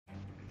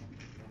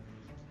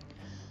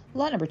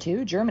Lot number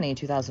 2, Germany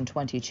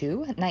 2022,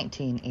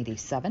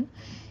 1987.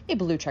 A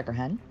blue checker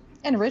hen.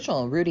 An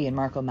original Rudy and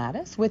Marco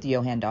Mattis with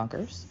Johann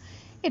Donkers.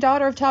 A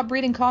daughter of top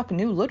breeding cock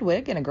New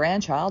Ludwig and a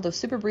grandchild of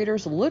super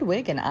breeders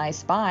Ludwig and I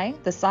Spy.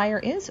 The sire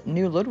is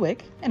New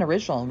Ludwig, an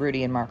original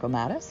Rudy and Marco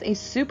Mattis, a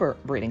super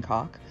breeding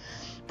cock.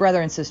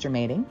 Brother and sister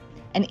mating.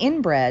 An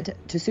inbred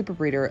to super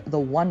breeder the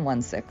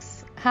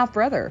 116. Half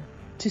brother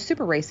to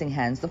super racing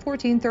hens the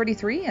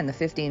 1433 and the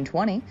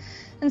 1520,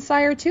 and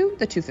sire to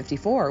the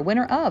 254,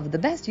 winner of the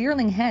best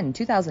yearling hen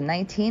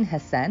 2019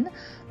 Hessen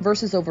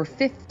versus over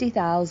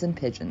 50,000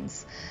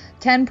 pigeons.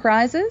 10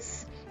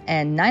 prizes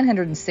and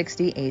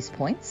 960 ace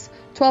points.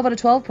 12 out of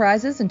 12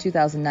 prizes in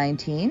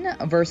 2019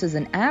 versus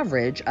an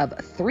average of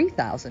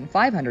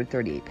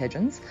 3,538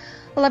 pigeons.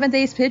 11th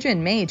ace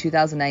pigeon May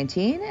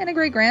 2019, and a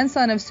great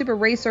grandson of super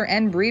racer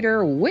and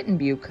breeder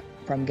Wittenbuch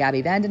from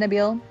Gabby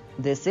Vandenabeel.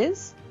 This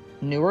is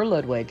Newer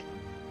Ludwig.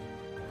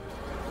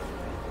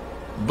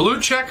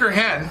 Blue checker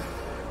hen.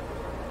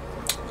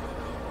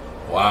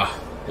 Wow.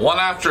 One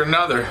after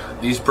another.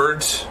 These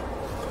birds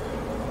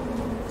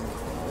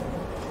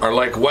are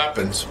like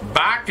weapons.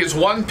 Back is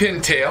one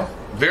pintail.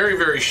 Very,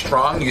 very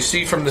strong. You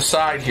see from the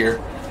side here.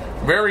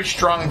 Very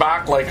strong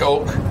back like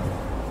oak.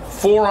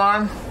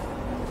 Forearm.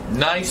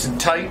 Nice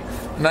and tight.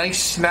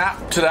 Nice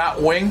snap to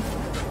that wing.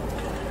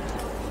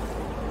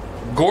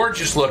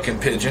 Gorgeous looking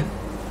pigeon.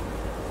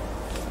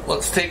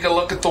 Let's take a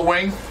look at the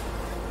wing.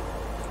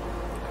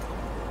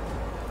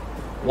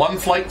 One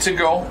flight to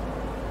go.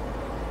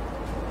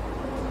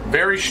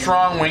 Very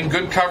strong wing,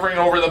 good covering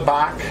over the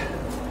back.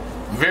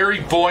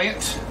 Very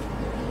buoyant.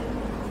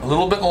 A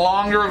little bit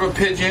longer of a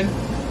pigeon,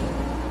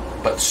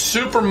 but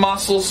super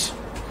muscles.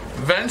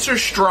 Vents are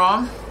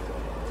strong.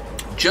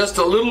 Just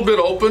a little bit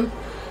open.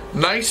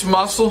 Nice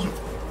muscle.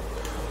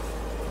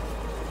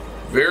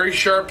 Very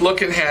sharp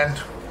looking hen.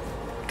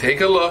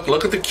 Take a look.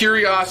 Look at the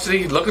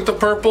curiosity. Look at the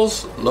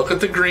purples. Look at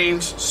the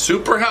greens.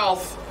 Super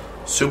health.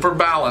 Super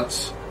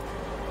balance.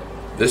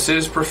 This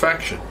is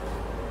perfection.